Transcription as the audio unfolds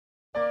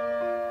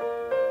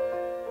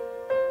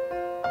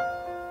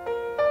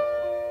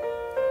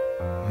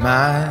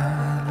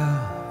my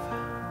love.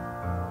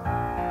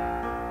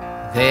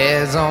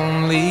 There's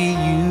only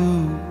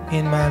you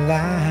in my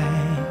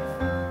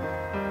life,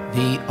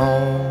 the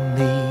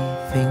only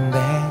thing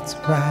that's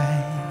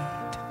right.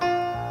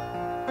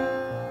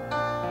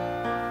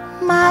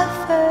 My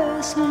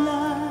first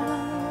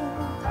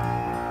love,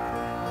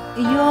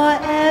 your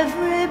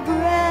every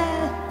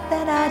breath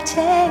that I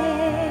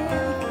take,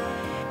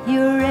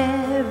 your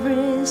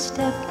every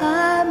step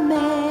I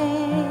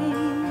make,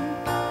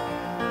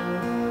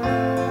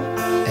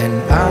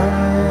 and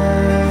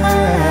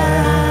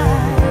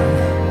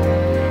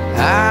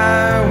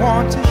I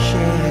want to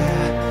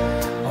share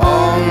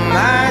all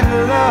my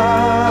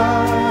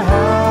love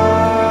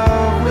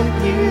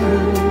with you.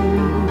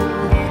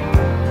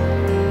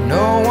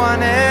 No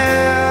one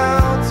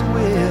else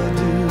will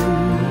do.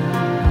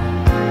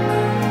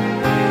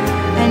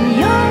 and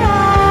your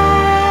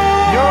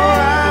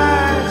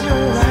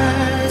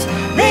eyes,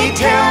 they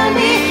tell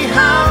me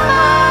how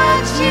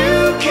much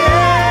you care.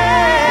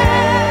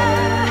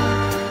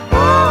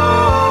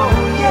 Oh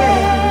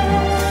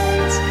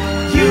yes,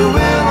 you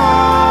will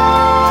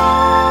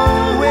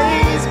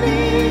always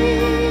be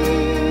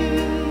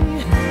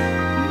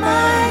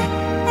my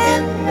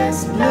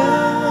endless love.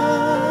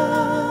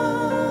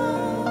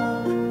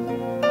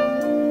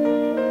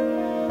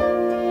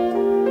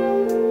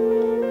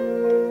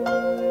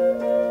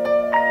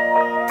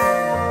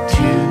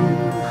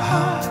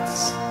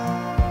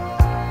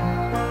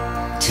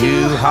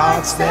 Two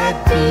hearts that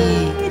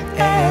beat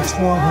as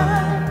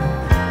one.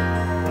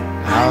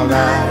 Our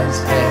lives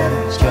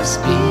have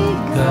just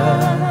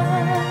begun.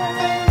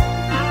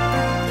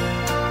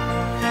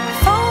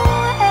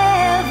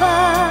 Forever,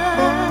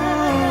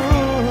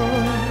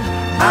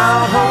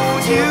 I'll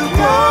hold you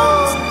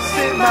close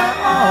in my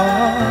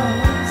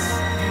arms.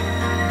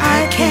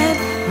 I can't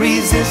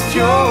resist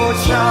your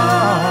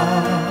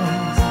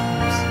charms.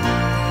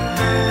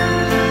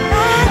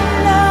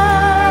 and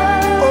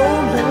love, Oh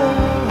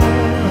love,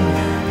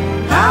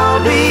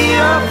 I'll be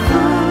a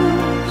fool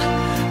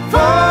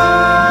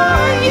for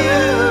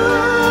you,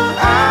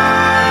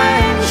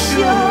 I'm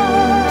sure.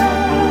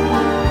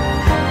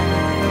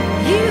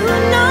 you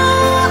know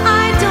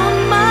I don't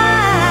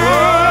mind.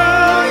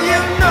 Oh, you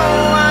know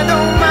I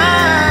don't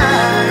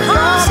mind.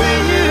 'Cause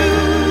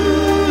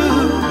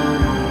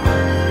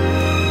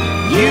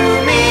you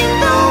mean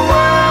the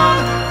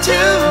world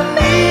to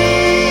me.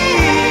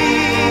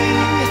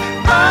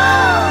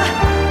 Oh,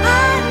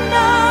 I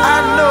know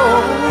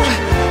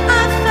I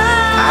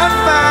I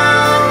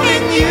found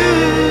in you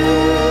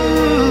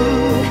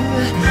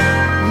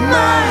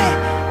my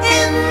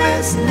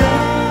endless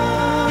love.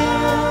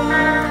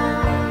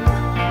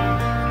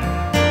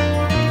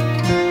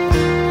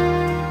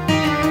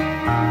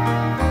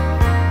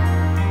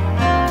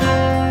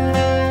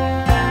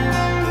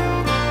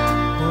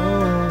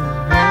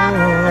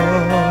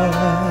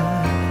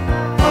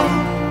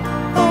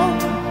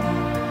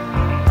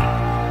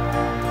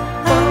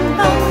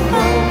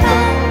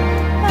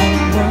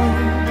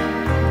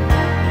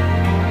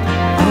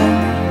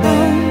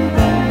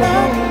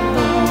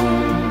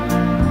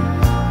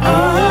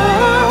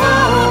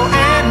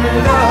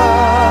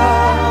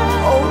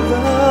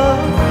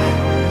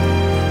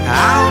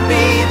 I'll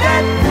be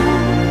that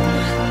fool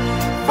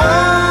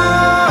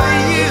for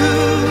you,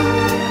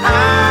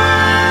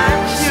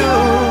 I'm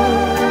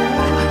sure.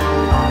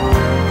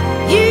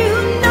 You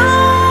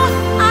know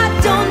I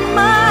don't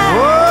mind.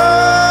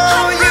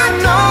 Oh, you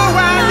know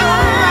I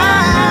don't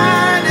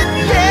mind, and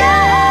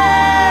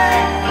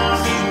yes,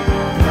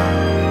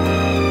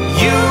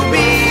 you'll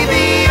be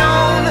the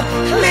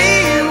only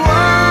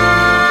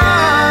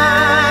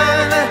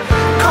one.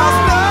 'Cause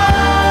no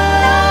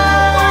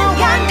one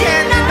can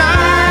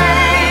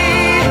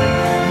deny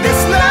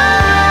this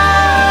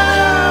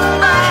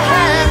love I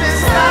have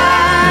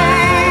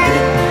inside,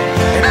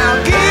 and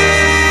I'll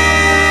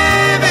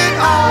give it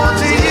all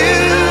to you,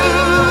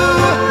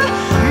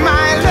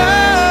 my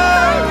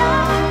love,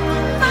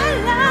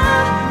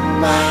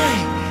 my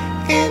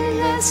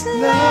endless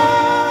love.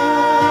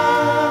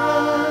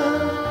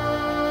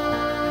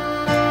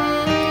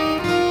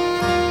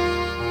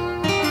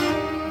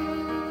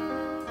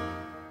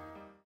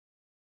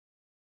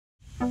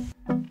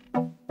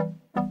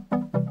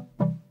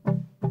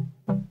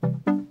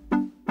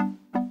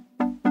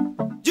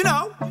 You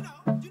know,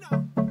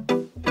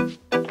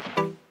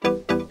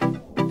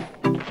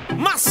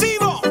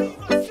 Masivo,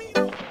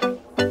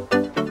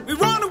 we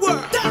run the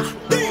world.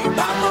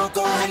 Vamos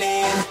con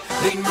el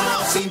ritmo,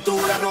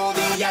 cintura,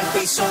 rodilla, el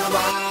piso,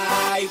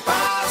 va y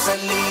pasa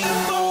el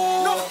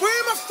limbo. Nos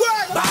fuimos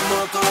fuera.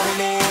 Vamos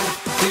con el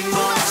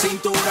ritmo,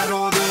 cintura,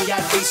 rodilla,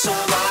 el piso,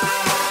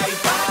 va y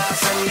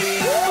pasa el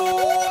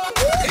limbo.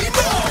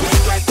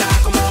 Esto está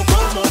como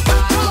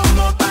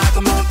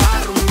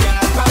pa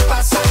rumbear, pa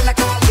pasarla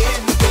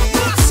caliente.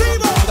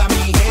 Toda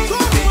mi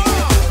gente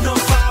nos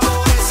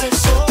favorece el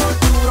sol,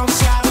 tu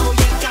bronceado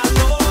y el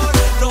calor.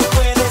 No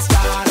puede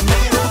estar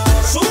mejor.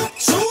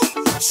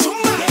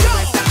 Esto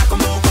está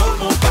como pa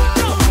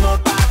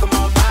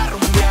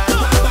rumbear,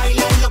 pa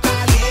bailar lo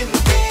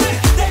caliente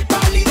del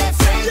pali de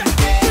frente.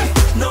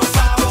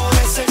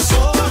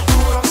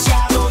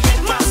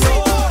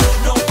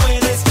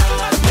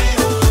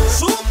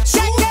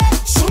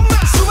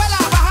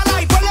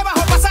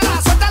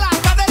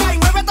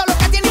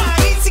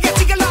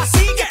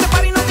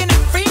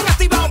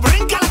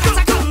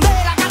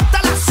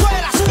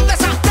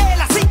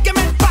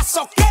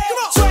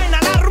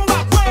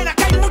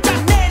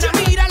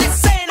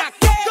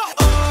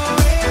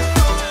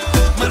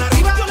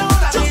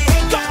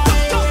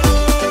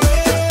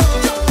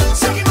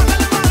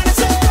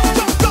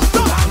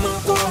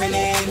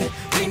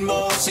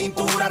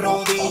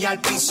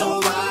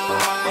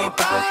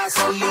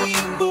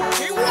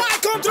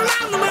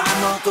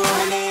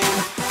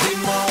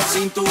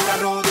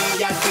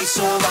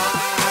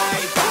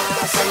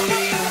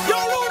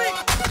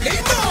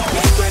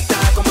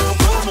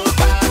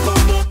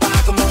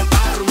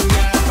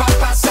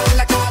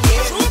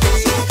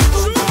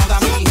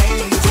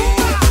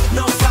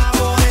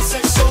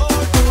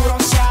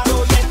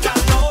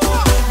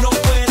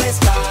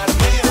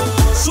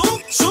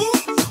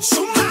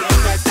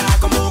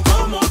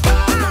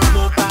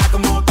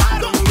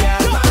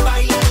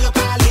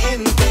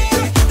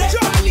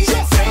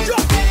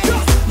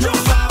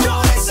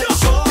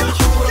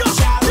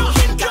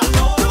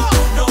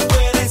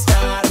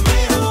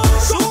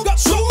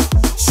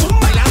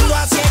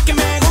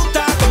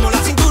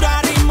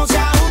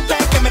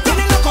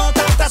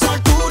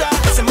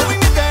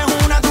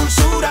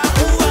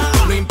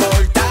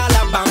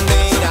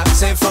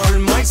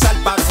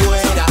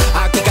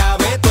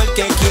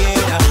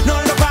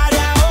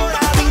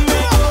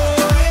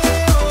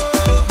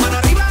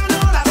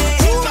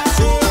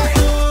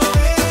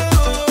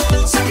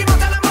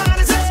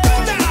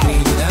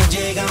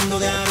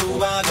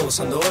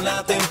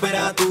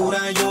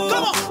 temperatura yo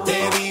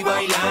te vi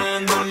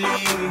bailando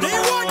lindo.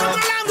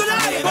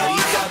 De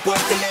varita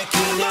puesta en la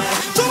esquina,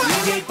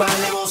 DJ pa'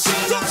 la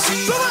bocina,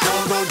 sí,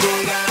 todos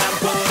llegan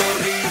por el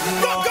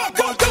ritmo.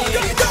 Porque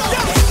esto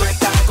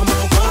está como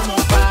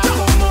pa'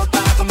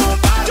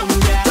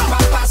 rumbear,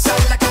 pa'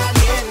 pasarla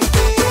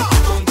caliente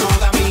con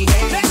toda mi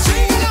gente.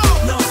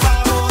 Nos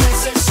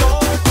favorece el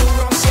sol, tu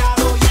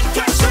bronceado y el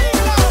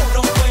calor,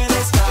 no puede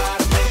estar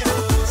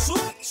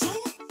mejor.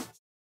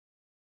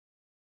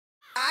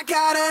 I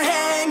got a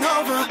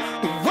hangover,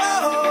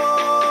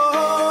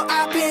 whoa,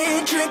 I've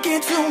been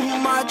drinking too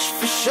much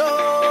for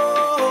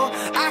sure.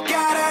 I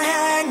got a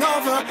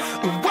hangover,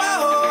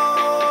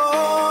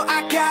 whoa,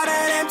 I got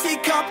an empty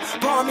cup,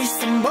 pour me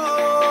some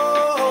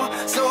more.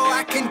 So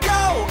I can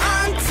go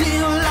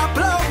until I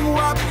blow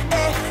up,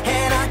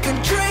 and I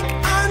can drink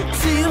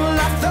until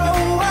I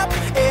throw up,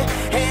 and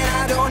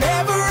I don't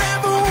ever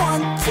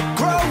want to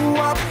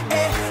grow up,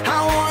 I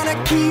wanna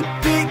keep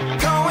it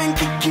going,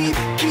 keep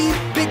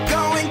it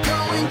going, going.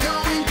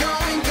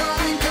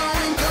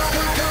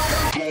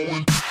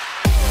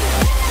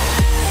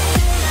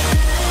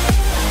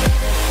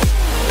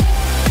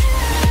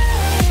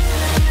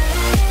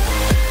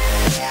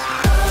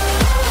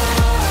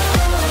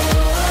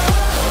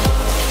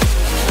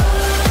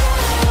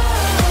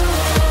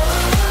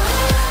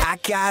 I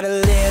got a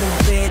little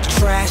bit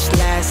trashed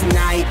last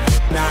night.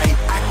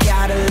 I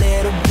got a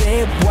little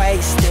bit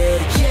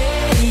wasted.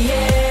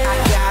 I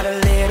got a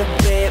little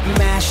bit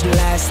mashed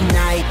last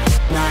night.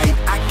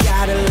 I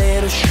got a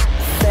little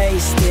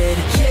wasted.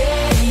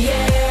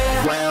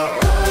 Well,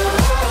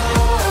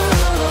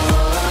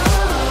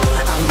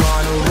 I'm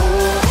on a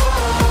roll.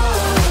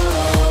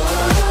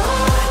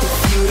 If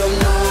you don't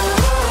know,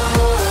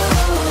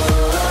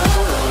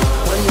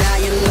 well now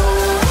you know.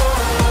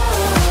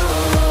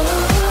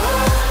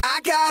 I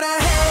got a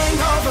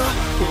hangover,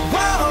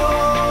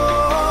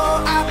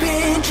 whoa, I've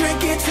been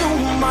drinking too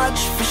much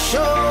for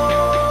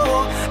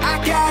sure. I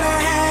got a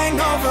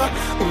hangover,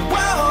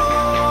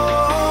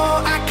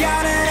 whoa, I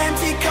got an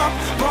empty cup,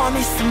 pour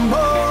me some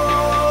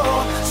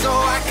more. So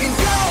I can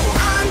go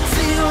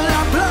until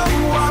I blow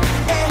up,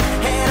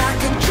 and I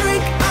can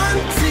drink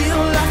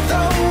until I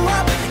throw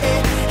up,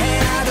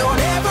 and I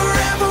don't ever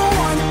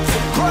want to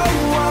grow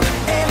up,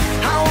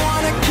 I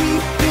wanna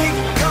keep it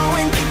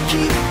going,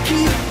 keep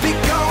it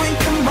going,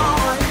 come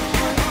on.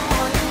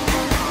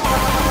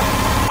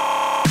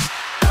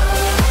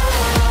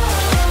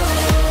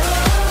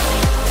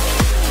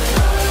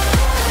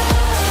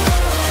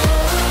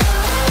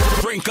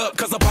 Drink up,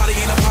 cause a party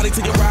ain't a party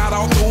till you ride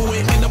all through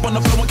it. End up on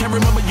the floor and can't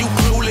remember you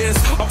clueless.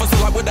 Officer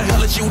like, what the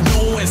hell is you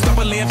doing?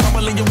 Stumbling,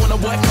 fumbling, you wanna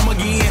what? Come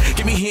again.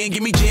 Give me hand,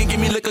 give me gin, give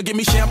me liquor, give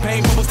me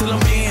champagne, bubbles till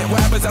I'm in. What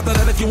happens after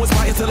that if you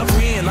inspire till I'm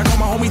friend? Like all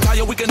my homies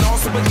tired, we can all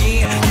sip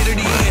again. Get it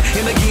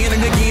in,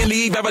 and again,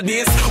 leave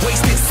evidence.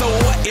 Wasted, so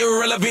what?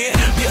 Irrelevant.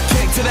 Be a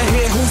kick to the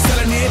head, who's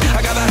selling it?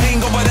 I got a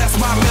hangover, that's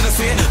my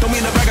medicine. Don't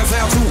mean the bag I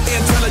sound too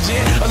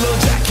intelligent. A little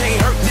jack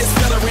can't hurt this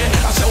veteran.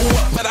 I show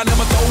up, but I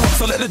never throw up,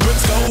 so let the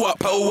drinks go up,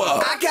 pull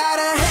up. I got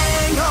a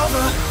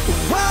hangover,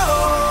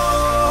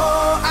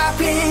 whoa, I've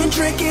been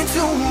drinking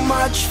too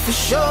much for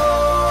sure.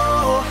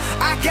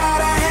 I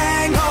got a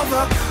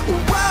hangover,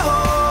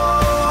 whoa,